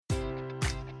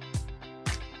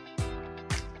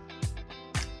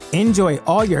Enjoy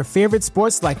all your favorite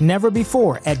sports like never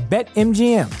before at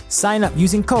BetMGM. Sign up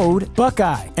using code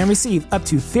Buckeye and receive up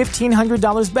to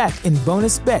 $1,500 back in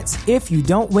bonus bets if you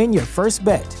don't win your first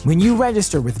bet. When you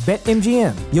register with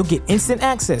BetMGM, you'll get instant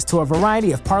access to a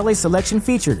variety of parlay selection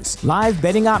features, live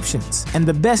betting options, and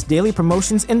the best daily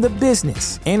promotions in the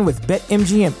business. And with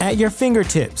BetMGM at your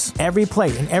fingertips, every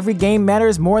play and every game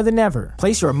matters more than ever.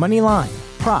 Place your money line,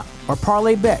 prop, or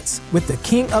parlay bets with the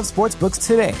king of sportsbooks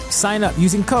today. Sign up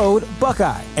using code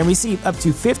Buckeye and receive up to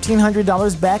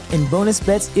 $1,500 back in bonus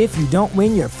bets if you don't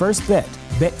win your first bet.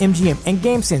 BetMGM and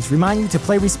GameSense remind you to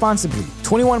play responsibly.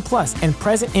 21 plus and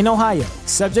present in Ohio,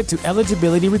 subject to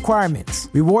eligibility requirements.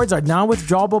 Rewards are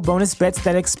non-withdrawable bonus bets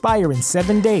that expire in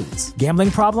 7 days. Gambling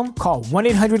problem? Call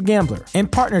 1-800-GAMBLER. In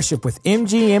partnership with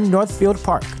MGM Northfield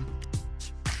Park.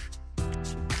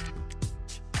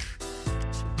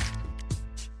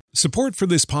 Support for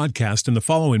this podcast and the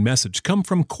following message come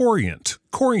from Corient.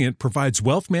 Corient provides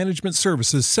wealth management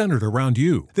services centered around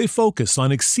you. They focus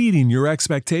on exceeding your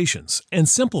expectations and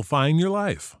simplifying your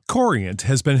life. Corient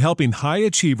has been helping high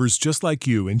achievers just like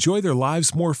you enjoy their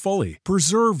lives more fully,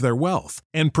 preserve their wealth,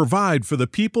 and provide for the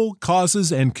people,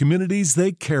 causes, and communities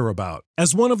they care about.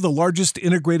 As one of the largest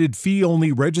integrated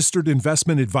fee-only registered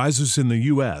investment advisors in the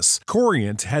U.S.,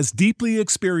 Corient has deeply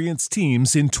experienced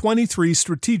teams in 23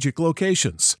 strategic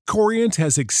locations. Corient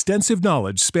has extensive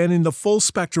knowledge spanning the full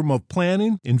spectrum of planning,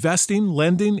 investing,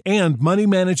 lending, and money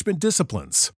management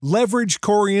disciplines. Leverage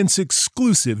Corient's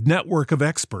exclusive network of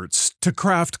experts to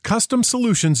craft custom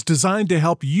solutions designed to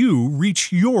help you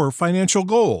reach your financial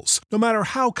goals, no matter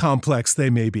how complex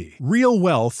they may be. Real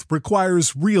wealth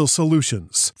requires real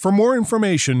solutions. For more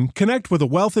information, connect with a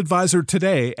wealth advisor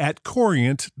today at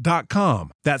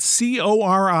Corient.com. That's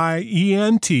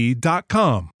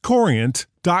Corient.com.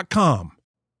 Corient.com.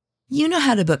 You know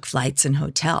how to book flights and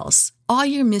hotels. All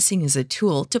you're missing is a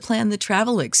tool to plan the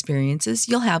travel experiences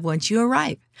you'll have once you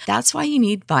arrive. That's why you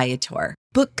need Viator.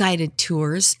 Book guided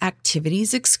tours,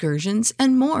 activities, excursions,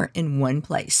 and more in one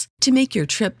place to make your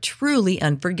trip truly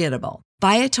unforgettable.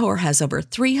 Viator has over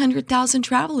 300,000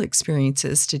 travel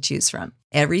experiences to choose from.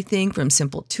 Everything from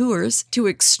simple tours to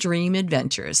extreme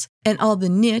adventures and all the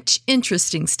niche,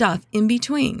 interesting stuff in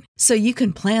between. So you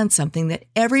can plan something that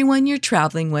everyone you're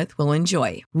traveling with will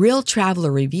enjoy. Real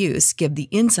traveler reviews give the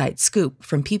inside scoop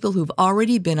from people who've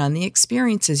already been on the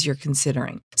experiences you're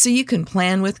considering. So you can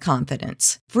plan with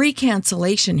confidence. Free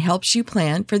cancellation helps you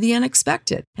plan for the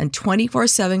unexpected. And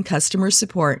 24/7 customer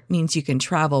support means you can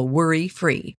travel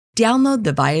worry-free. Download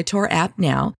the Viator app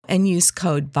now and use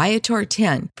code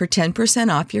Viator10 for 10%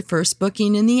 off your first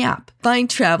booking in the app. Find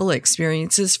travel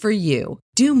experiences for you.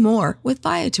 Do more with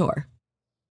Viator.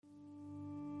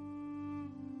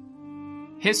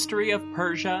 History of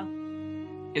Persia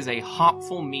is a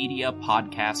Hopful Media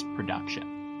podcast production.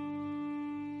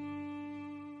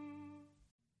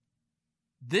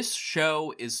 This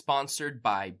show is sponsored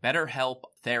by BetterHelp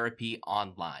Therapy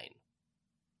Online.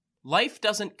 Life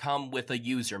doesn't come with a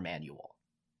user manual.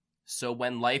 So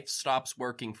when life stops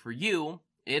working for you,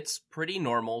 it's pretty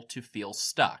normal to feel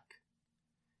stuck.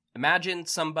 Imagine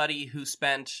somebody who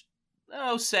spent,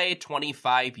 say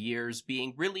 25 years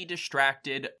being really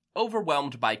distracted,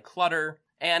 overwhelmed by clutter,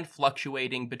 and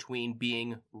fluctuating between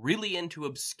being really into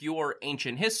obscure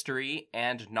ancient history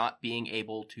and not being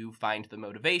able to find the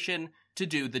motivation to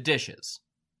do the dishes.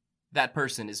 That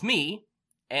person is me.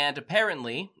 And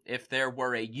apparently, if there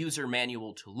were a user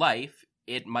manual to life,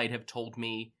 it might have told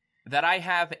me that I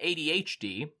have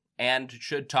ADHD and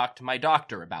should talk to my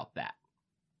doctor about that.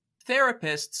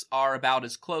 Therapists are about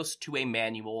as close to a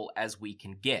manual as we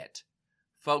can get.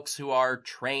 Folks who are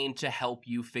trained to help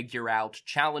you figure out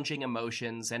challenging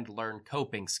emotions and learn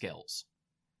coping skills.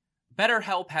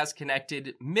 BetterHelp has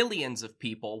connected millions of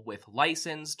people with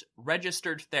licensed,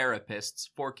 registered therapists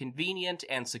for convenient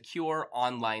and secure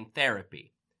online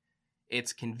therapy.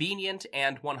 It's convenient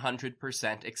and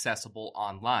 100% accessible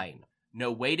online. No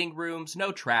waiting rooms,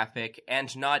 no traffic,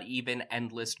 and not even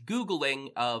endless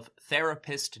Googling of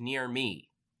therapist near me.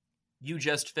 You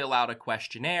just fill out a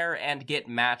questionnaire and get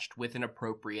matched with an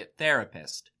appropriate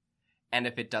therapist. And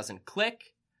if it doesn't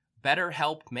click,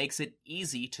 BetterHelp makes it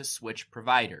easy to switch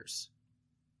providers.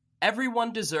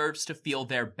 Everyone deserves to feel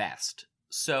their best,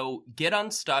 so get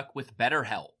unstuck with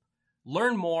BetterHelp.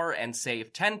 Learn more and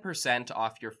save 10%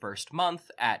 off your first month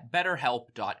at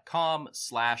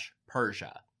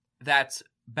betterhelp.com/Persia. That's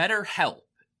BetterHelp,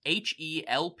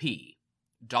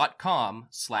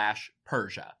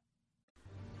 HELP.com/Persia.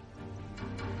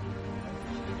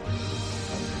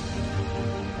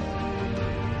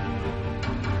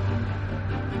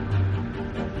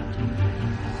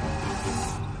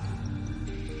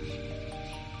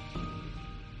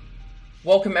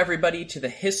 Welcome everybody to the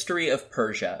History of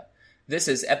Persia. This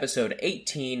is episode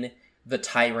 18, The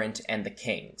Tyrant and the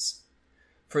Kings.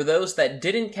 For those that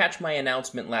didn't catch my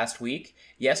announcement last week,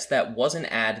 yes, that was an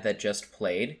ad that just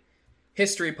played.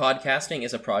 History podcasting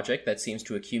is a project that seems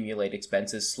to accumulate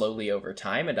expenses slowly over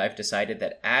time, and I've decided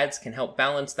that ads can help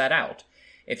balance that out.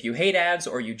 If you hate ads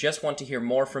or you just want to hear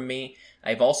more from me,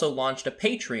 I've also launched a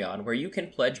Patreon where you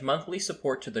can pledge monthly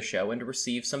support to the show and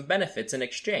receive some benefits in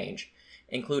exchange,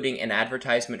 including an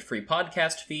advertisement-free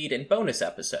podcast feed and bonus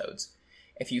episodes.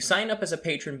 If you sign up as a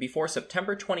patron before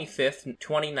September 25th,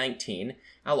 2019,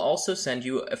 I'll also send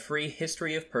you a free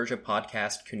History of Persia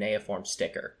podcast cuneiform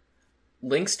sticker.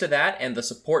 Links to that and the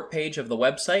support page of the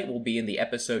website will be in the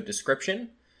episode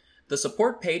description. The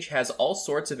support page has all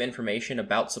sorts of information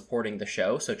about supporting the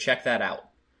show, so check that out.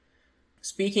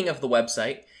 Speaking of the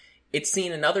website, it's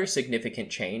seen another significant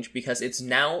change because it's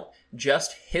now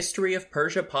just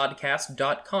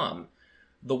historyofpersiapodcast.com.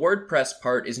 The WordPress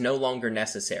part is no longer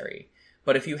necessary,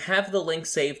 but if you have the link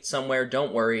saved somewhere,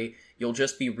 don't worry, you'll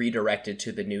just be redirected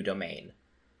to the new domain.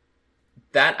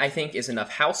 That, I think, is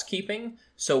enough housekeeping,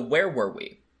 so where were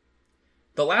we?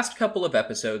 The last couple of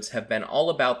episodes have been all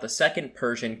about the second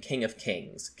Persian king of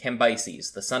kings,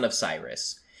 Cambyses, the son of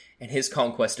Cyrus, and his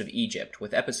conquest of Egypt,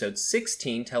 with episode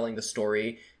 16 telling the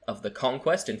story of the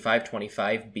conquest in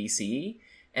 525 BCE,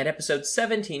 and episode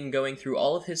 17 going through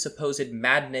all of his supposed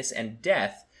madness and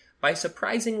death by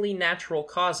surprisingly natural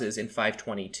causes in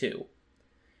 522.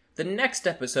 The next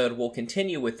episode will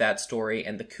continue with that story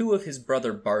and the coup of his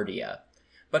brother Bardia,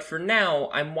 but for now,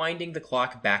 I'm winding the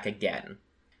clock back again.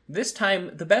 This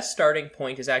time, the best starting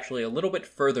point is actually a little bit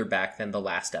further back than the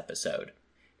last episode.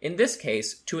 In this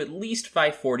case, to at least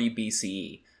 540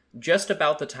 BCE, just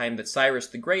about the time that Cyrus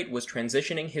the Great was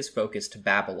transitioning his focus to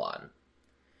Babylon.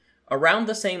 Around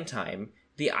the same time,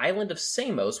 the island of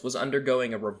Samos was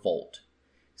undergoing a revolt.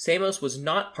 Samos was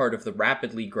not part of the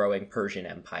rapidly growing Persian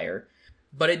Empire,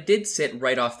 but it did sit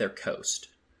right off their coast.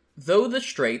 Though the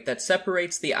strait that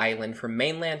separates the island from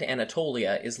mainland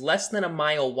Anatolia is less than a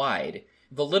mile wide,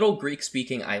 the little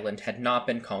Greek-speaking island had not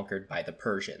been conquered by the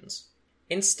Persians.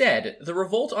 Instead, the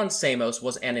revolt on Samos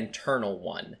was an internal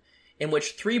one, in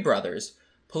which three brothers,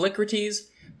 Polycrates,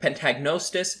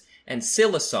 Pantagnostus, and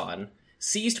Silason,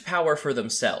 seized power for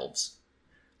themselves.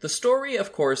 The story,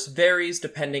 of course, varies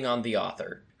depending on the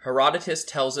author. Herodotus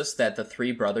tells us that the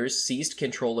three brothers seized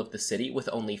control of the city with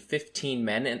only 15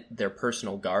 men and their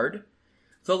personal guard.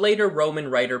 The later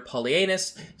Roman writer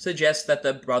Polyaenus suggests that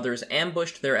the brothers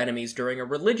ambushed their enemies during a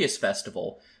religious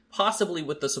festival, possibly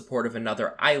with the support of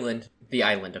another island, the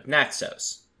island of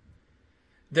Naxos.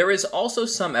 There is also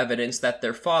some evidence that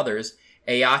their fathers,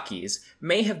 Aeaces,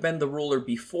 may have been the ruler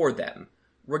before them.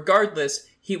 Regardless,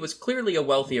 he was clearly a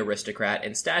wealthy aristocrat,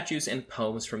 and statues and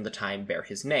poems from the time bear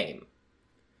his name.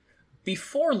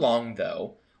 Before long,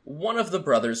 though, one of the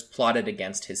brothers plotted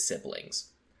against his siblings.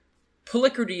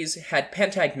 Polycrates had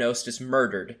Pantagnostus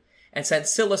murdered, and sent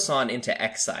Silason into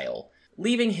exile,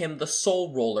 leaving him the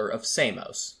sole ruler of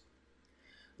Samos.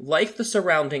 Like the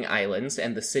surrounding islands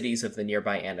and the cities of the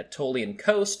nearby Anatolian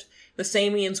coast, the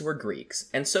Samians were Greeks,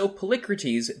 and so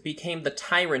Polycrates became the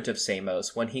tyrant of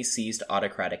Samos when he seized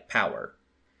autocratic power.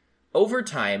 Over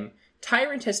time,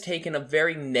 tyrant has taken a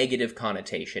very negative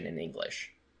connotation in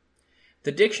English.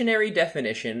 The dictionary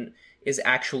definition is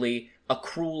actually a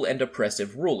cruel and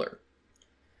oppressive ruler.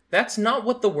 That's not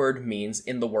what the word means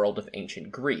in the world of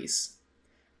ancient Greece.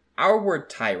 Our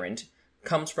word tyrant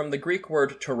comes from the Greek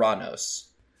word tyrannos,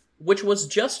 which was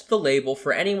just the label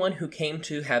for anyone who came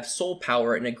to have sole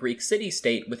power in a Greek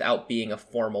city-state without being a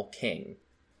formal king.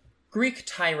 Greek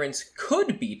tyrants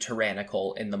could be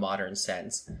tyrannical in the modern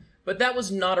sense, but that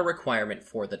was not a requirement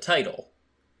for the title.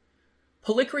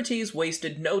 Polycrates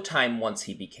wasted no time once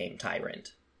he became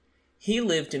tyrant. He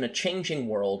lived in a changing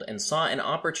world and saw an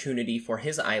opportunity for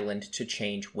his island to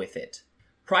change with it.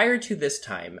 Prior to this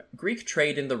time, Greek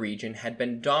trade in the region had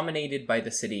been dominated by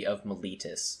the city of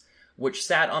Miletus, which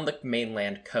sat on the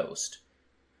mainland coast.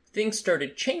 Things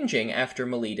started changing after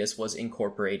Miletus was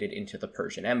incorporated into the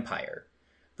Persian Empire.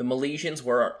 The Milesians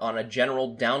were on a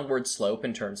general downward slope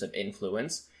in terms of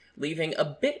influence, leaving a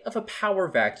bit of a power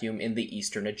vacuum in the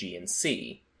eastern Aegean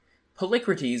Sea.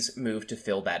 Polycrates moved to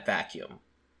fill that vacuum.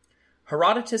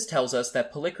 Herodotus tells us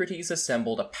that Polycrates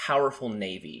assembled a powerful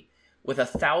navy, with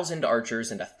 1,000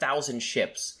 archers and 1,000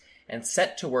 ships, and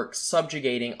set to work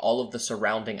subjugating all of the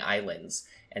surrounding islands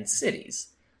and cities.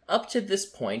 Up to this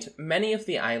point, many of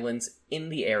the islands in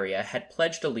the area had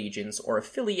pledged allegiance or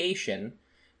affiliation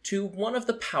to one of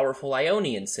the powerful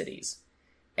Ionian cities,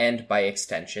 and by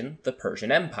extension, the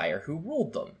Persian Empire, who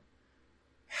ruled them.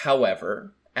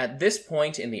 However, At this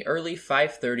point in the early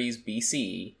 530s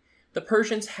BCE, the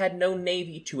Persians had no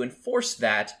navy to enforce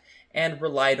that and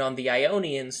relied on the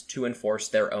Ionians to enforce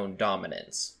their own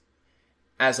dominance.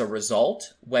 As a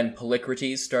result, when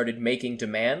Polycrates started making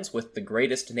demands with the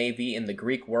greatest navy in the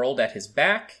Greek world at his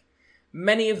back,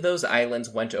 many of those islands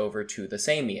went over to the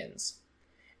Samians.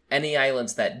 Any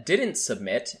islands that didn't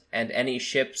submit, and any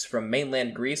ships from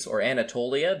mainland Greece or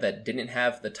Anatolia that didn't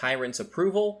have the tyrant's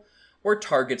approval, were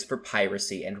targets for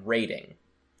piracy and raiding.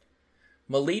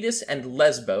 Miletus and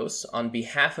Lesbos, on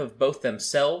behalf of both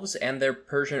themselves and their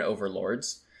Persian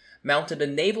overlords, mounted a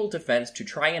naval defense to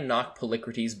try and knock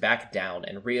Polycrates back down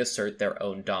and reassert their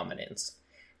own dominance.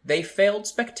 They failed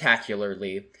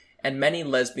spectacularly, and many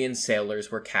Lesbian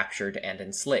sailors were captured and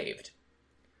enslaved.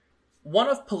 One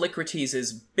of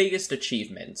Polycrates' biggest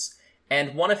achievements,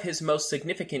 and one of his most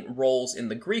significant roles in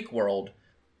the Greek world,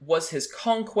 was his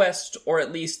conquest, or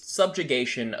at least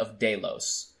subjugation, of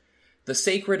Delos, the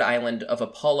sacred island of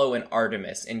Apollo and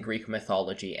Artemis in Greek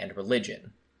mythology and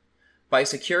religion. By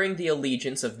securing the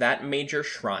allegiance of that major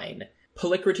shrine,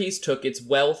 Polycrates took its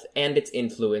wealth and its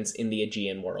influence in the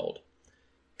Aegean world.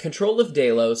 Control of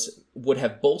Delos would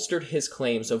have bolstered his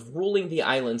claims of ruling the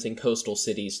islands and coastal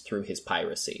cities through his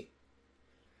piracy.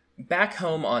 Back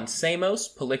home on Samos,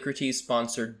 Polycrates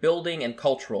sponsored building and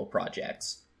cultural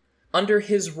projects. Under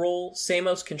his rule,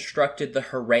 Samos constructed the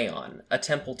Heraion, a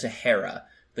temple to Hera,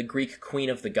 the Greek queen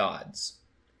of the gods.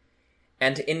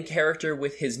 And in character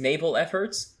with his naval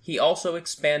efforts, he also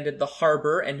expanded the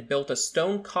harbor and built a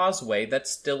stone causeway that's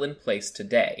still in place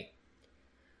today.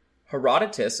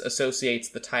 Herodotus associates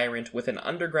the tyrant with an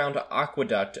underground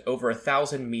aqueduct over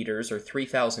 1,000 meters or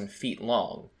 3,000 feet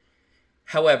long.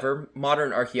 However,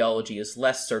 modern archaeology is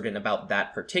less certain about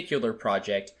that particular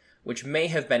project, which may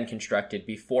have been constructed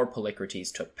before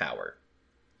Polycrates took power.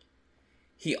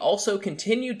 He also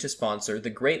continued to sponsor the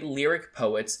great lyric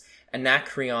poets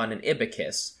Anacreon and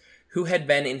Ibycus, who had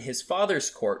been in his father's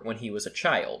court when he was a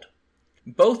child.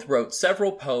 Both wrote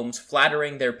several poems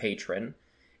flattering their patron,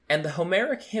 and the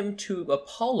Homeric hymn to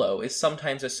Apollo is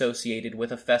sometimes associated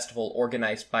with a festival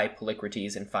organized by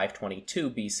Polycrates in 522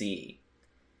 BCE.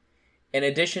 In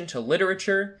addition to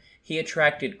literature, he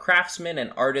attracted craftsmen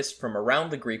and artists from around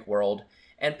the Greek world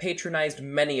and patronized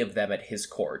many of them at his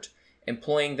court,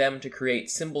 employing them to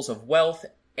create symbols of wealth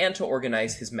and to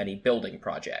organize his many building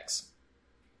projects.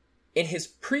 In his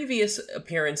previous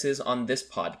appearances on this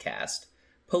podcast,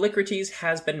 Polycrates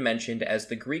has been mentioned as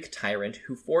the Greek tyrant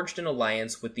who forged an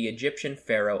alliance with the Egyptian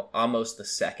pharaoh Ahmose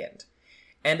II,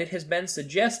 and it has been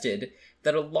suggested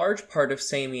that a large part of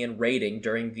Samian raiding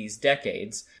during these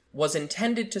decades was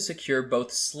intended to secure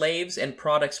both slaves and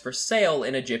products for sale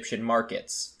in Egyptian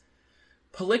markets.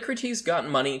 Polycrates got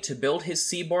money to build his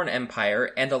seaborne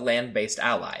empire and a land-based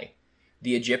ally.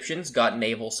 The Egyptians got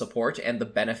naval support and the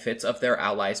benefits of their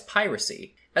allies'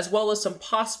 piracy, as well as some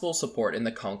possible support in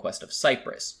the conquest of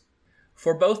Cyprus.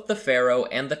 For both the pharaoh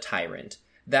and the tyrant,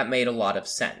 that made a lot of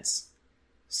sense.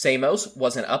 Samos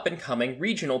was an up-and-coming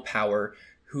regional power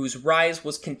whose rise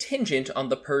was contingent on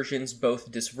the Persians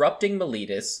both disrupting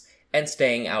Miletus and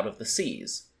staying out of the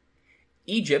seas.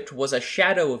 Egypt was a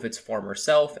shadow of its former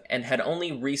self and had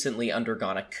only recently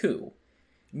undergone a coup.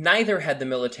 Neither had the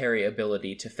military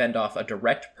ability to fend off a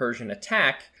direct Persian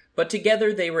attack, but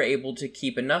together they were able to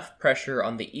keep enough pressure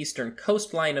on the eastern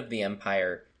coastline of the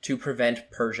empire to prevent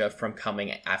Persia from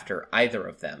coming after either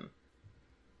of them.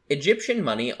 Egyptian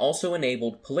money also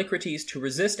enabled Polycrates to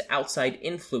resist outside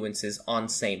influences on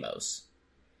Samos.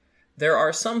 There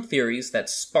are some theories that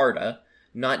Sparta,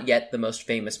 not yet the most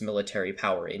famous military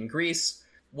power in Greece,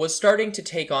 was starting to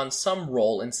take on some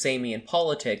role in Samian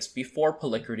politics before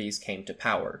Polycrates came to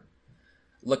power.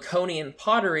 Laconian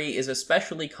pottery is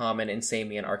especially common in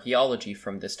Samian archaeology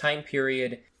from this time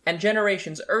period, and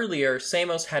generations earlier,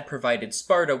 Samos had provided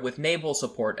Sparta with naval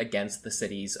support against the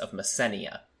cities of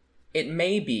Messenia. It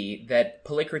may be that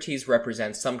Polycrates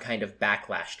represents some kind of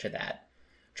backlash to that,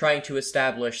 trying to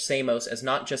establish Samos as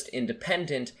not just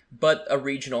independent, but a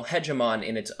regional hegemon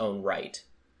in its own right.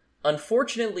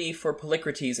 Unfortunately for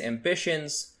Polycrates'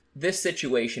 ambitions, this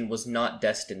situation was not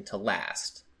destined to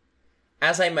last.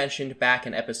 As I mentioned back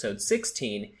in episode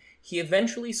 16, he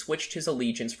eventually switched his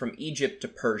allegiance from Egypt to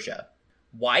Persia.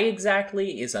 Why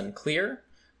exactly is unclear,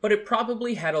 but it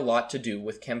probably had a lot to do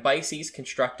with Cambyses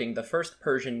constructing the first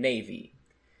Persian navy.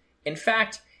 In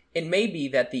fact, it may be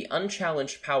that the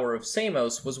unchallenged power of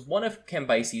Samos was one of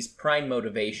Cambyses' prime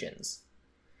motivations.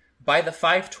 By the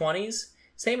 520s,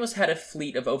 Samos had a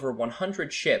fleet of over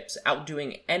 100 ships,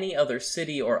 outdoing any other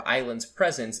city or island's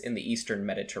presence in the eastern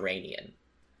Mediterranean.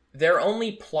 Their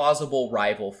only plausible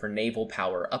rival for naval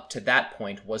power up to that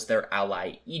point was their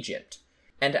ally Egypt,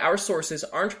 and our sources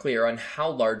aren't clear on how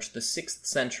large the 6th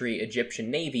century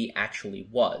Egyptian navy actually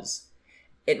was.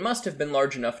 It must have been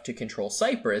large enough to control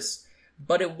Cyprus,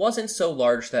 but it wasn't so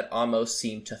large that Ahmose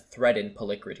seemed to threaten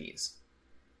Polycrates.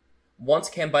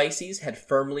 Once Cambyses had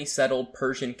firmly settled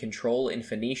Persian control in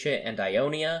Phoenicia and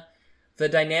Ionia, the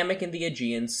dynamic in the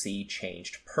Aegean Sea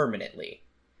changed permanently.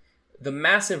 The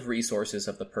massive resources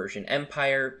of the Persian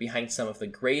Empire, behind some of the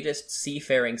greatest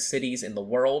seafaring cities in the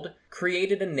world,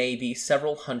 created a navy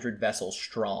several hundred vessels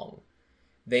strong.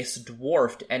 This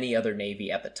dwarfed any other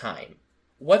navy at the time.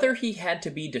 Whether he had to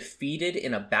be defeated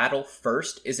in a battle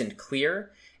first isn't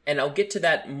clear, and I'll get to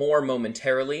that more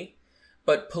momentarily,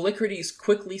 but Polycrates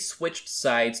quickly switched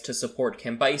sides to support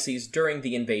Cambyses during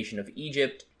the invasion of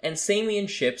Egypt, and Samian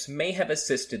ships may have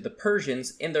assisted the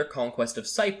Persians in their conquest of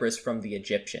Cyprus from the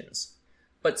Egyptians.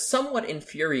 But somewhat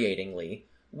infuriatingly,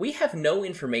 we have no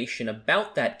information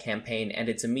about that campaign and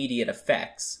its immediate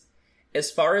effects. As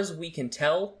far as we can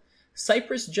tell,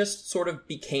 Cyprus just sort of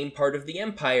became part of the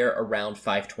empire around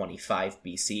 525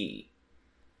 BCE.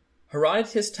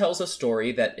 Herodotus tells a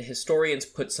story that historians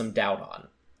put some doubt on.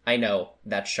 I know,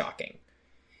 that's shocking.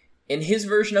 In his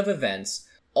version of events,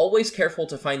 always careful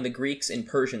to find the Greeks in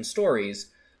Persian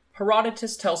stories,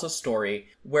 Herodotus tells a story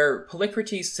where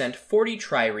Polycrates sent 40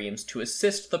 triremes to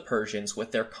assist the Persians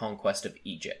with their conquest of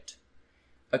Egypt.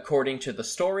 According to the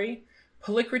story,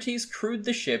 Polycrates crewed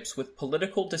the ships with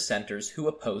political dissenters who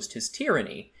opposed his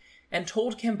tyranny, and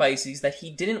told Cambyses that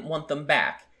he didn't want them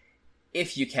back,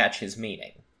 if you catch his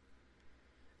meaning.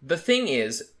 The thing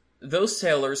is, those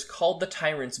sailors called the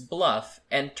tyrants bluff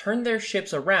and turned their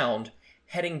ships around,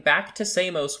 heading back to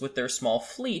Samos with their small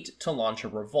fleet to launch a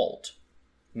revolt.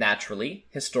 Naturally,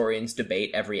 historians debate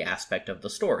every aspect of the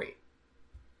story.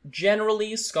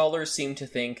 Generally, scholars seem to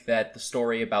think that the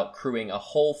story about crewing a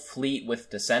whole fleet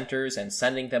with dissenters and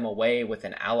sending them away with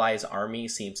an ally's army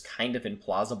seems kind of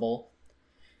implausible.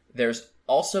 There's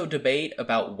also debate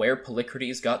about where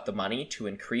Polycrates got the money to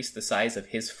increase the size of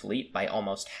his fleet by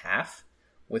almost half,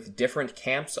 with different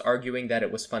camps arguing that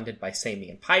it was funded by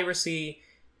Samian piracy,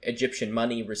 Egyptian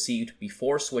money received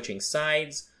before switching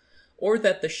sides, or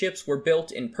that the ships were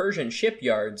built in Persian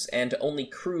shipyards and only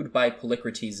crewed by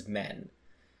Polycrates' men.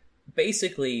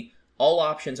 Basically, all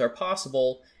options are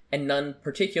possible, and none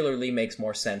particularly makes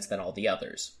more sense than all the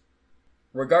others.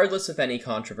 Regardless of any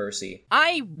controversy,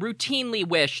 I routinely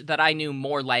wish that I knew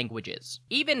more languages.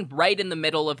 Even right in the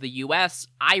middle of the US,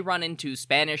 I run into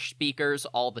Spanish speakers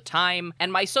all the time,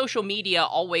 and my social media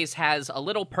always has a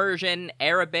little Persian,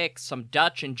 Arabic, some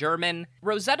Dutch, and German.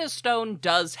 Rosetta Stone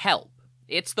does help.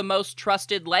 It's the most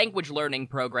trusted language learning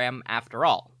program after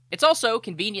all. It's also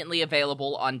conveniently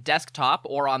available on desktop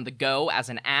or on the go as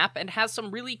an app and has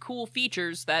some really cool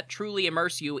features that truly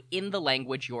immerse you in the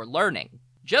language you're learning.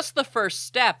 Just the first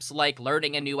steps, like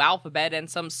learning a new alphabet and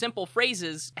some simple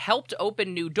phrases, helped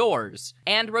open new doors,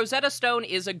 and Rosetta Stone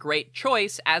is a great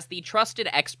choice as the trusted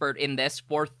expert in this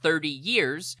for 30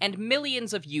 years and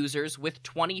millions of users with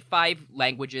 25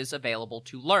 languages available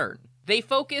to learn. They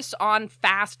focus on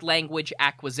fast language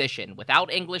acquisition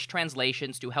without English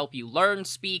translations to help you learn,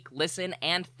 speak, listen,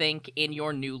 and think in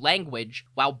your new language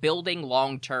while building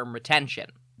long-term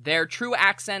retention. Their true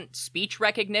accent speech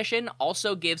recognition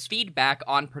also gives feedback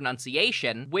on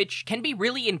pronunciation, which can be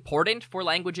really important for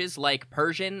languages like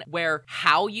Persian, where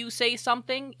how you say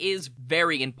something is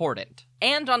very important.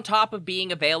 And on top of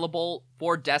being available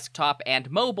for desktop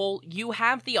and mobile, you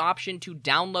have the option to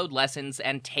download lessons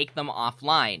and take them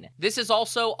offline. This is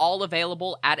also all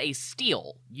available at a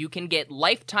steal. You can get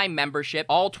lifetime membership,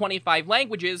 all 25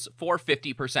 languages, for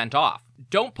 50% off.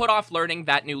 Don't put off learning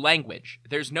that new language.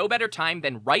 There's no better time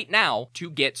than right now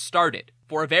to get started.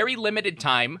 For a very limited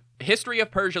time, History of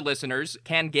Persia listeners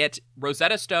can get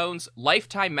Rosetta Stone's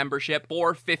lifetime membership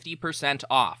for 50%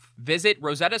 off. Visit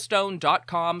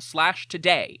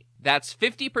rosettastone.com/today. That's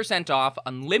 50% off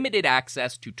unlimited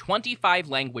access to 25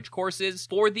 language courses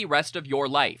for the rest of your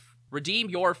life. Redeem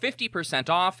your 50%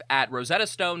 off at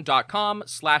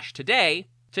rosettastone.com/today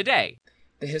today.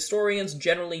 The historians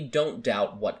generally don't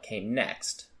doubt what came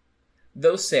next.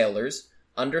 Those sailors,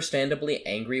 understandably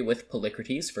angry with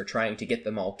Polycrates for trying to get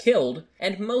them all killed,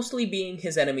 and mostly being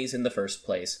his enemies in the first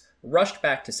place, rushed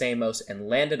back to Samos and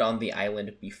landed on the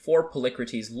island before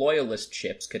Polycrates' loyalist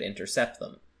ships could intercept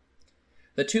them.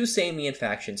 The two Samian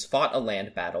factions fought a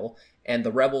land battle, and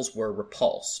the rebels were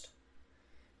repulsed.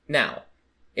 Now,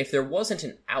 if there wasn't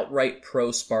an outright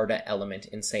pro-Sparta element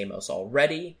in Samos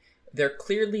already, there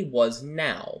clearly was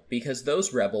now, because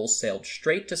those rebels sailed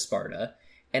straight to Sparta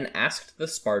and asked the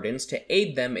Spartans to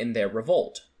aid them in their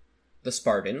revolt. The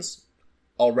Spartans,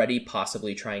 already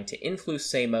possibly trying to influence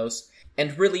Samos,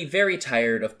 and really very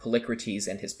tired of Polycrates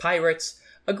and his pirates,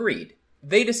 agreed.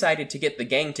 They decided to get the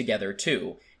gang together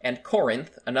too, and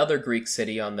Corinth, another Greek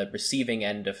city on the receiving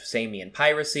end of Samian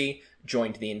piracy,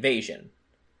 joined the invasion.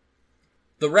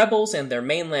 The rebels and their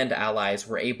mainland allies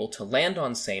were able to land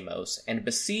on Samos and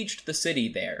besieged the city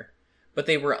there, but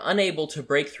they were unable to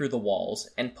break through the walls,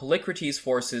 and Polycrates'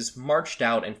 forces marched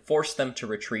out and forced them to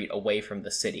retreat away from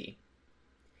the city.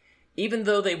 Even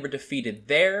though they were defeated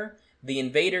there, the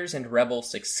invaders and rebels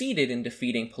succeeded in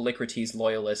defeating Polycrates'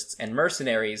 loyalists and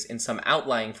mercenaries in some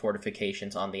outlying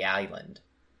fortifications on the island.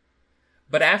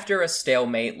 But after a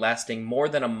stalemate lasting more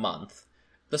than a month,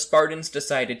 the Spartans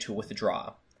decided to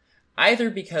withdraw, either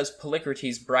because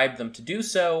Polycrates bribed them to do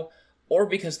so, or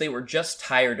because they were just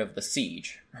tired of the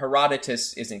siege.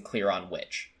 Herodotus isn't clear on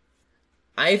which.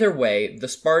 Either way, the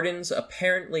Spartans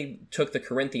apparently took the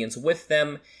Corinthians with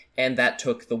them, and that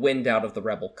took the wind out of the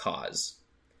rebel cause.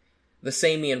 The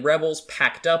Samian rebels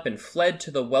packed up and fled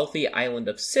to the wealthy island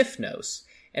of Sipnos,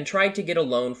 and tried to get a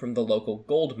loan from the local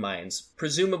gold mines,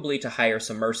 presumably to hire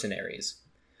some mercenaries.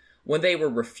 When they were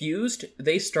refused,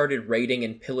 they started raiding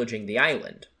and pillaging the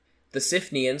island. The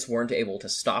Sipnians weren't able to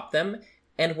stop them,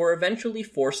 and were eventually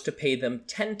forced to pay them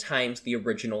 10 times the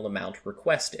original amount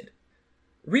requested.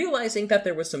 Realizing that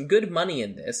there was some good money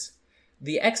in this,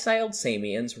 the exiled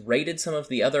Samians raided some of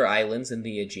the other islands in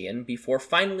the Aegean before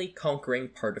finally conquering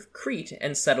part of Crete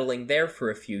and settling there for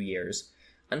a few years,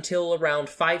 until around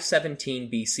 517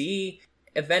 BCE,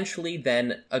 eventually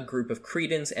then a group of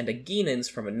Cretans and Aeginans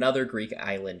from another Greek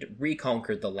island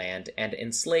reconquered the land and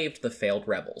enslaved the failed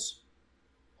rebels.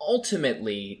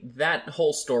 Ultimately, that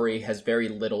whole story has very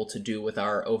little to do with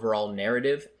our overall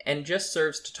narrative, and just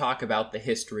serves to talk about the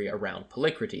history around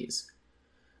Polycrates.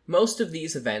 Most of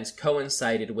these events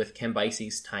coincided with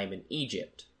Cambyses' time in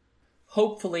Egypt.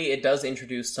 Hopefully it does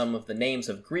introduce some of the names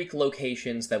of Greek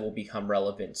locations that will become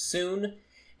relevant soon,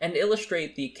 and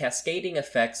illustrate the cascading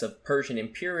effects of Persian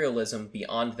imperialism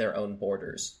beyond their own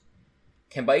borders.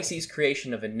 Cambyses'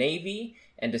 creation of a navy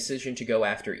and decision to go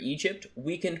after Egypt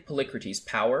weakened Polycrates'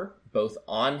 power, both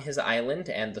on his island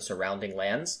and the surrounding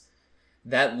lands.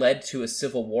 That led to a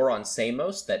civil war on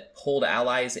Samos that pulled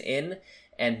allies in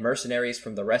and mercenaries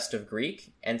from the rest of Greece,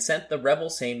 and sent the rebel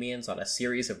Samians on a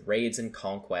series of raids and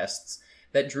conquests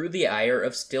that drew the ire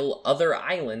of still other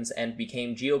islands and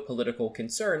became geopolitical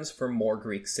concerns for more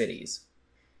Greek cities.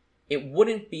 It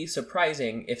wouldn't be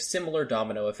surprising if similar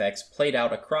domino effects played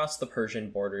out across the Persian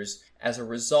borders as a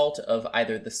result of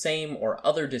either the same or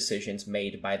other decisions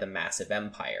made by the massive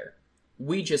empire.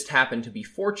 We just happen to be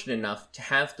fortunate enough to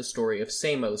have the story of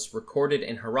Samos recorded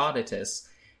in Herodotus,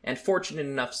 and fortunate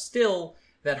enough still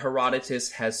that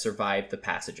Herodotus has survived the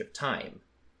passage of time.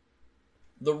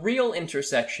 The real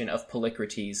intersection of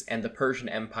Polycrates and the Persian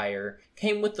Empire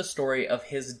came with the story of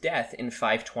his death in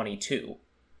 522.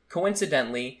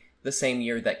 Coincidentally, the same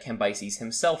year that Cambyses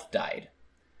himself died.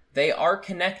 They are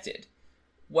connected.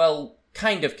 Well,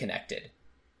 kind of connected.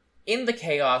 In the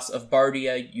chaos of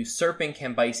Bardia usurping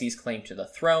Cambyses' claim to the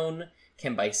throne,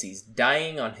 Cambyses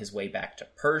dying on his way back to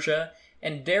Persia,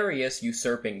 and Darius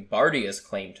usurping Bardia's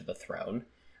claim to the throne,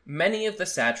 many of the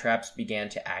satraps began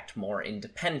to act more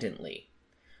independently.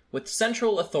 With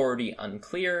central authority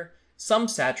unclear, some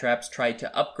satraps tried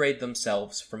to upgrade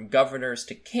themselves from governors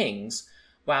to kings,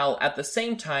 while at the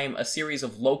same time a series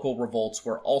of local revolts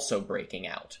were also breaking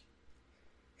out.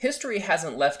 History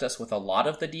hasn't left us with a lot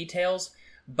of the details,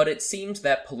 but it seems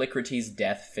that Polycrates'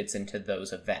 death fits into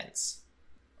those events.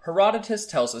 Herodotus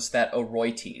tells us that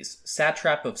Oroetes,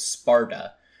 satrap of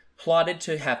Sparta, plotted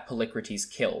to have Polycrates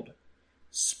killed.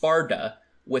 Sparta,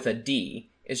 with a D,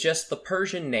 is just the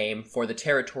Persian name for the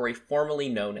territory formerly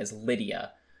known as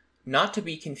Lydia, not to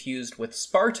be confused with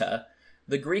Sparta,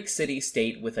 the Greek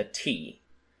city-state with a T.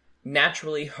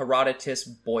 Naturally, Herodotus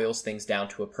boils things down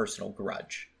to a personal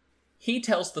grudge. He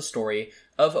tells the story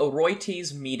of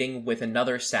Oroetes meeting with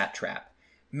another satrap,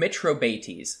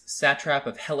 Mithrobates, satrap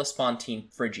of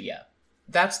Hellespontine Phrygia.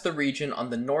 That's the region on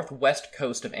the northwest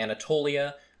coast of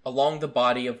Anatolia, along the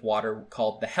body of water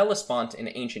called the Hellespont in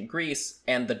ancient Greece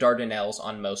and the Dardanelles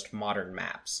on most modern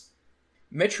maps.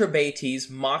 Mithrobates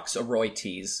mocks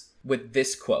Oroetes with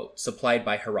this quote, supplied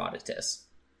by Herodotus.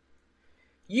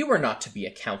 "You are not to be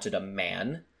accounted a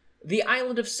man. The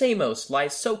island of Samos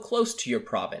lies so close to your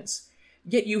province,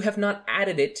 yet you have not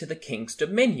added it to the king's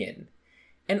dominion.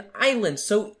 An island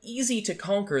so easy to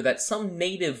conquer that some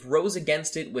native rose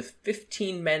against it with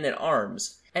 15 men at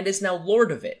arms, and is now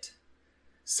lord of it."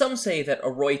 Some say that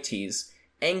Oroetes,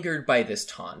 angered by this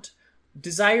taunt,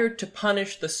 desired to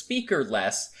punish the speaker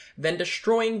less than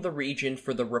destroying the region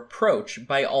for the reproach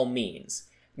by all means,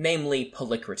 namely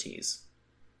Polycrates.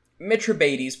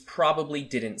 Mithridates probably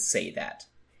didn't say that.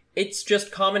 It's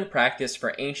just common practice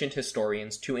for ancient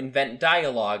historians to invent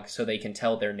dialogue so they can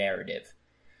tell their narrative.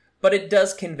 But it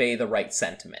does convey the right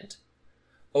sentiment.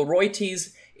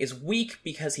 Oroetes is weak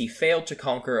because he failed to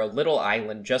conquer a little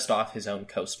island just off his own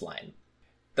coastline.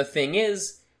 The thing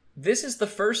is, this is the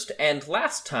first and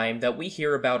last time that we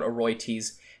hear about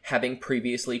Oroetes having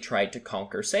previously tried to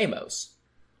conquer Samos.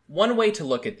 One way to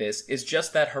look at this is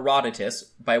just that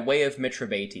Herodotus, by way of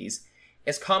Mithridates,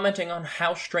 is commenting on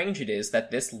how strange it is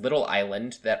that this little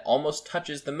island that almost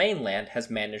touches the mainland has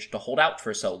managed to hold out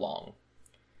for so long.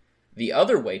 The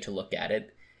other way to look at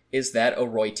it is that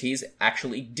Oroetes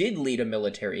actually did lead a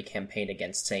military campaign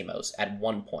against Samos at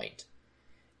one point.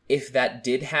 If that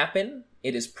did happen,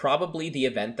 it is probably the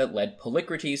event that led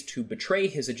Polycrates to betray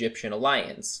his Egyptian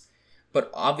alliance, but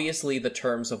obviously the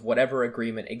terms of whatever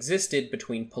agreement existed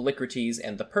between Polycrates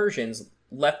and the Persians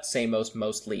left Samos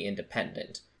mostly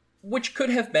independent, which could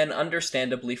have been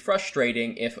understandably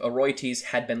frustrating if Oroetes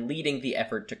had been leading the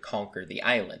effort to conquer the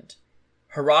island.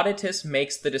 Herodotus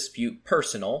makes the dispute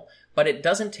personal, but it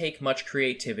doesn't take much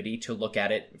creativity to look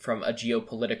at it from a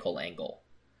geopolitical angle.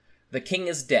 The king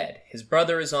is dead, his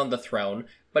brother is on the throne,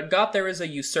 but got there as a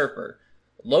usurper.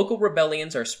 Local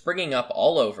rebellions are springing up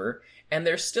all over, and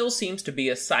there still seems to be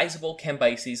a sizable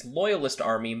Cambyses loyalist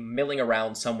army milling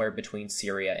around somewhere between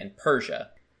Syria and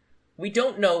Persia. We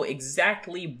don't know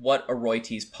exactly what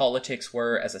Oroetes' politics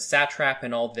were as a satrap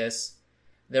in all this.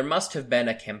 There must have been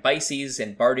a Cambyses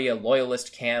and Bardia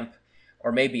loyalist camp,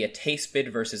 or maybe a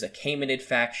Tayspid versus a Achaemenid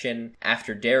faction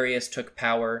after Darius took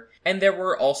power, and there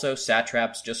were also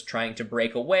satraps just trying to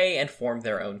break away and form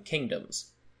their own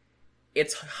kingdoms.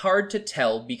 It's hard to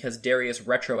tell because Darius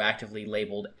retroactively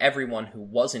labeled everyone who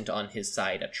wasn't on his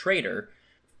side a traitor.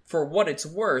 For what it's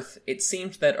worth, it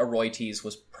seems that Oroetes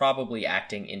was probably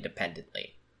acting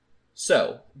independently.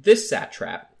 So, this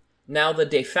satrap, now the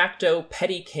de facto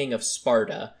petty king of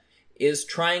Sparta, is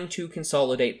trying to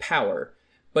consolidate power,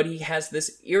 but he has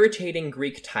this irritating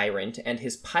Greek tyrant and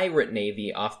his pirate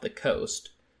navy off the coast.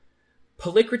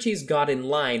 Polycrates got in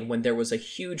line when there was a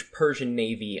huge Persian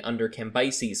navy under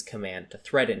Cambyses' command to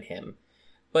threaten him,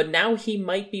 but now he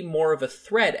might be more of a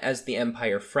threat as the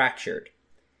empire fractured.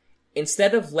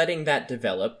 Instead of letting that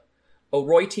develop,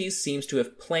 Oroetes seems to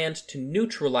have planned to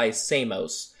neutralize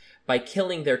Samos by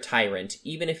killing their tyrant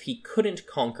even if he couldn't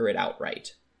conquer it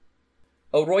outright.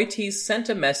 Oroetes sent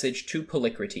a message to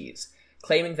Polycrates,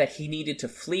 claiming that he needed to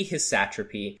flee his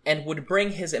satrapy and would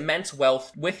bring his immense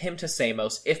wealth with him to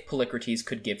Samos if Polycrates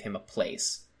could give him a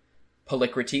place.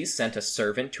 Polycrates sent a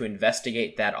servant to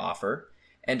investigate that offer,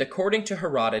 and according to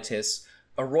Herodotus,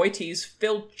 Oroetes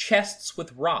filled chests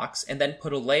with rocks and then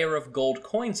put a layer of gold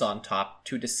coins on top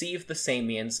to deceive the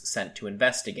Samians sent to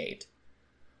investigate.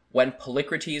 When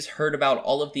Polycrates heard about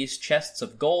all of these chests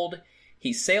of gold,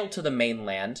 he sailed to the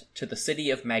mainland, to the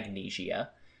city of Magnesia,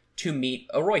 to meet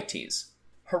Oroetes.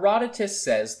 Herodotus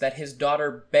says that his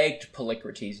daughter begged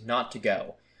Polycrates not to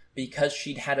go, because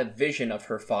she'd had a vision of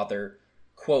her father,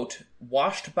 quote,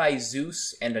 washed by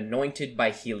Zeus and anointed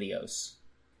by Helios.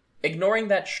 Ignoring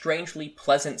that strangely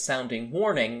pleasant-sounding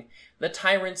warning, the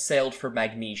tyrant sailed for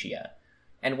Magnesia,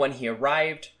 and when he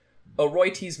arrived,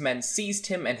 Oroetes' men seized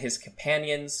him and his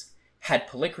companions, had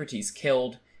Polycrates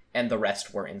killed, and the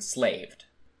rest were enslaved.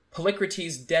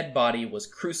 Polycrates' dead body was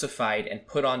crucified and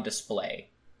put on display,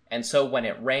 and so when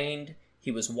it rained,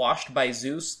 he was washed by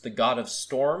Zeus, the god of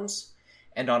storms,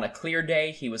 and on a clear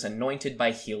day he was anointed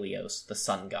by Helios, the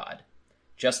sun god,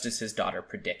 just as his daughter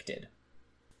predicted.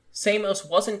 Samos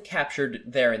wasn't captured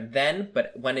there and then,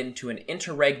 but went into an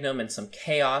interregnum and some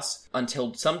chaos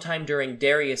until sometime during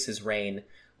Darius's reign,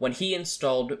 when he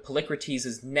installed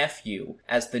Polycrates' nephew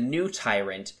as the new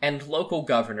tyrant and local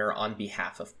governor on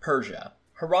behalf of Persia.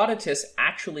 Herodotus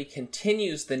actually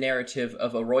continues the narrative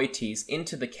of Oroetes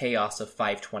into the chaos of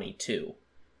 522.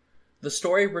 The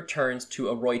story returns to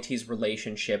Oroetes'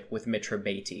 relationship with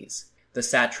Mithridates, the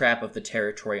satrap of the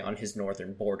territory on his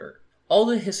northern border. All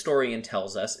the historian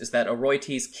tells us is that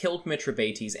Oroetes killed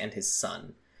Mithridates and his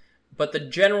son, but the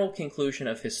general conclusion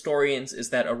of historians is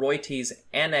that Oroetes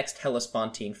annexed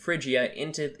Hellespontine Phrygia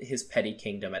into his petty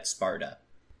kingdom at Sparta.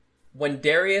 When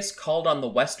Darius called on the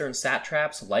western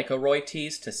satraps like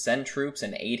Oroetes to send troops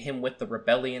and aid him with the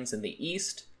rebellions in the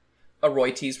east,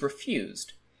 Oroetes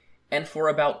refused, and for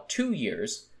about 2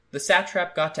 years, the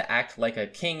satrap got to act like a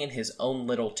king in his own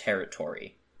little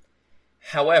territory.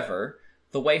 However,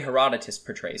 the way Herodotus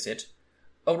portrays it,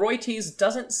 Oroetes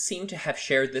doesn't seem to have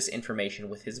shared this information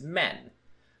with his men.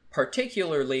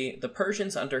 Particularly, the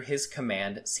Persians under his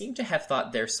command seem to have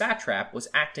thought their satrap was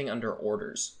acting under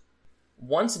orders.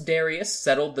 Once Darius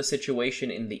settled the situation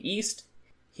in the east,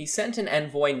 he sent an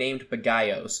envoy named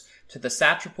Bagaios to the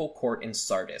satrapal court in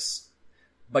Sardis.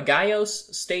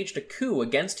 Bagaios staged a coup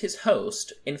against his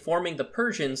host, informing the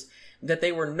Persians that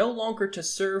they were no longer to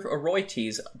serve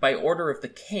Oroetes by order of the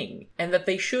king, and that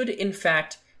they should, in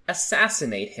fact,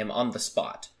 assassinate him on the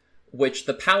spot, which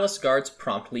the palace guards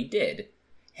promptly did,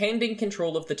 handing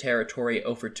control of the territory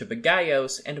over to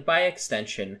Bagaios and, by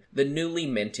extension, the newly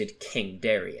minted King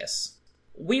Darius.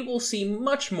 We will see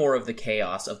much more of the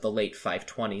chaos of the late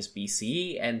 520s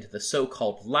BCE and the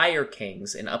so-called Liar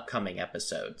Kings in upcoming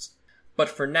episodes. But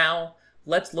for now,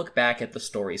 let's look back at the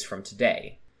stories from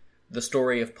today. The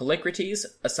story of Polycrates,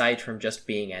 aside from just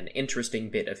being an interesting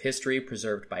bit of history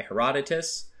preserved by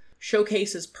Herodotus,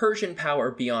 showcases Persian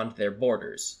power beyond their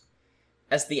borders.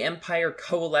 As the empire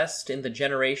coalesced in the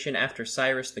generation after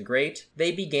Cyrus the Great,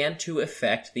 they began to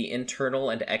affect the internal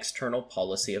and external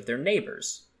policy of their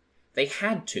neighbors. They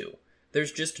had to.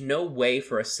 There's just no way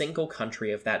for a single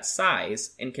country of that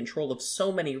size, in control of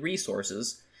so many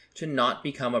resources, to not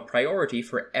become a priority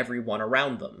for everyone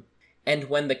around them. And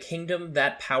when the kingdom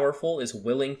that powerful is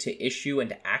willing to issue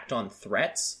and act on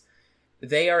threats,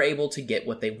 they are able to get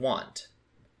what they want.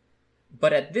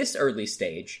 But at this early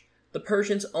stage, the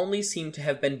Persians only seem to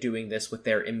have been doing this with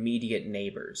their immediate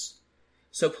neighbors.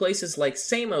 So places like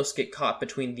Samos get caught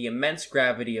between the immense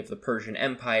gravity of the Persian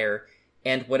Empire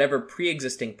and whatever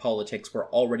pre-existing politics were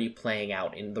already playing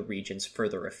out in the regions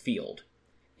further afield.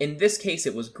 In this case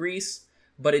it was Greece,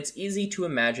 but it's easy to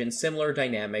imagine similar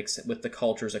dynamics with the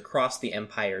cultures across the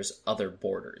empire's other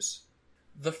borders.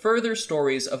 The further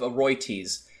stories of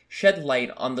Oroetes shed light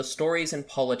on the stories and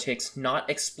politics not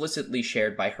explicitly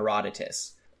shared by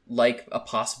Herodotus, like a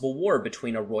possible war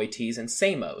between Oroetes and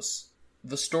Samos.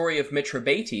 The story of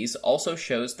Mithridates also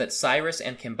shows that Cyrus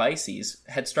and Cambyses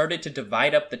had started to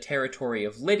divide up the territory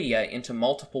of Lydia into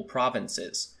multiple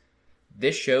provinces.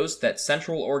 This shows that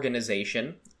central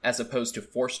organization, as opposed to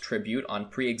forced tribute on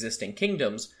pre-existing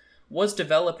kingdoms, was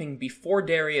developing before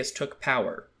Darius took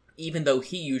power, even though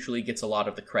he usually gets a lot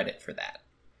of the credit for that.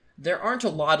 There aren't a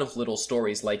lot of little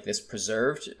stories like this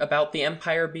preserved about the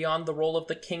empire beyond the role of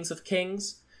the kings of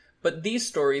kings, but these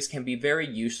stories can be very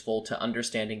useful to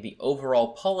understanding the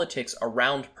overall politics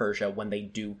around Persia when they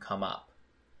do come up.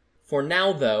 For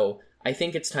now, though, I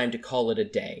think it's time to call it a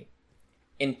day.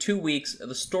 In 2 weeks,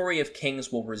 the story of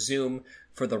kings will resume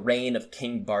for the reign of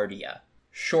King Bardia,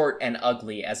 short and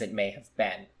ugly as it may have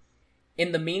been.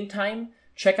 In the meantime,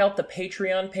 check out the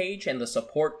Patreon page and the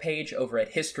support page over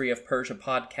at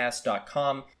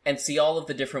historyofpersiapodcast.com and see all of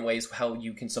the different ways how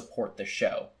you can support the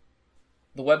show.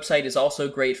 The website is also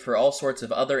great for all sorts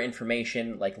of other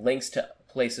information, like links to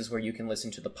places where you can listen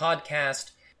to the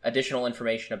podcast, additional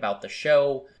information about the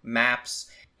show, maps,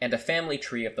 and a family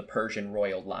tree of the Persian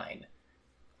royal line.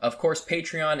 Of course,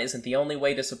 Patreon isn't the only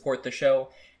way to support the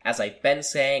show. As I've been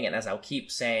saying, and as I'll keep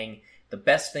saying, the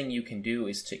best thing you can do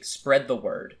is to spread the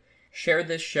word. Share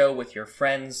this show with your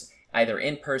friends, either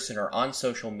in person or on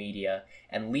social media,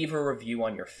 and leave a review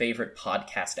on your favorite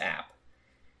podcast app.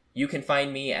 You can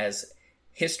find me as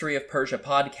History of Persia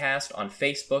Podcast on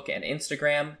Facebook and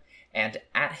Instagram, and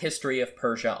at History of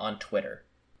Persia on Twitter.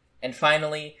 And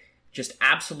finally, just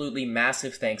absolutely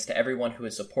massive thanks to everyone who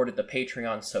has supported the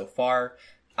Patreon so far.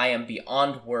 I am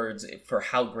beyond words for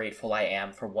how grateful I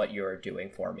am for what you are doing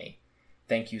for me.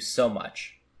 Thank you so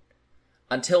much.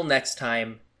 Until next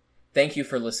time, thank you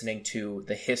for listening to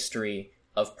The History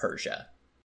of Persia.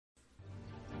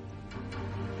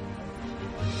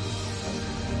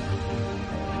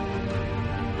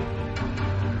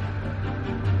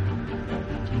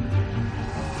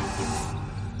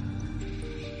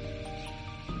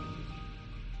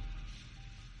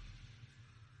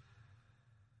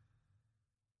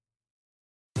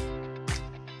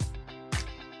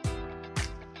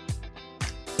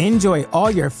 Enjoy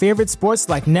all your favorite sports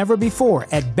like never before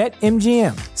at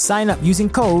BetMGM. Sign up using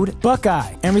code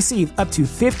Buckeye and receive up to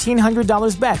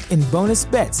 $1,500 back in bonus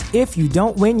bets if you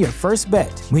don't win your first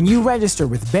bet. When you register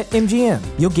with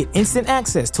BetMGM, you'll get instant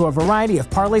access to a variety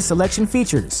of parlay selection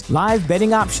features, live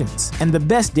betting options, and the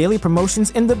best daily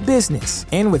promotions in the business.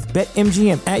 And with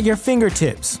BetMGM at your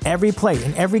fingertips, every play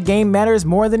and every game matters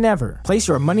more than ever. Place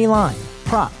your money line,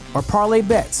 prop, or parlay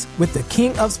bets with the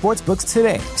king of sportsbooks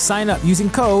today. Sign up using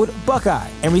code Buckeye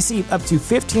and receive up to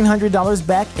 $1,500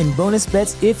 back in bonus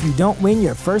bets if you don't win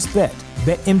your first bet.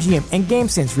 BetMGM and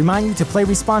GameSense remind you to play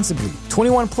responsibly.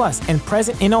 21 plus and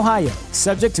present in Ohio,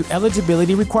 subject to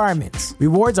eligibility requirements.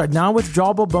 Rewards are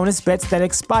non-withdrawable bonus bets that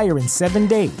expire in 7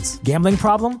 days. Gambling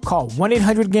problem? Call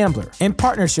 1-800-GAMBLER. In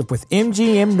partnership with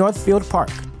MGM Northfield Park.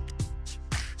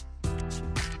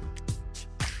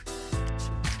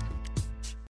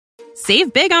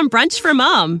 Save big on brunch for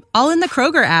mom, all in the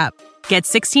Kroger app. Get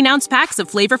 16-ounce packs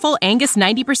of flavorful Angus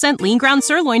 90% lean ground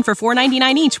sirloin for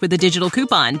 $4.99 each with a digital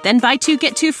coupon. Then buy 2,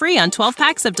 get 2 free on 12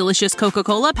 packs of delicious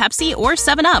Coca-Cola, Pepsi, or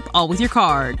 7-Up, all with your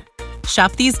card.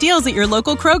 Shop these deals at your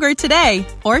local Kroger today,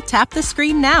 or tap the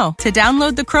screen now to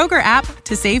download the Kroger app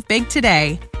to save big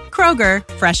today. Kroger,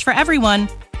 fresh for everyone.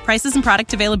 Prices and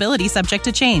product availability subject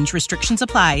to change. Restrictions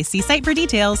apply. See site for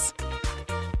details.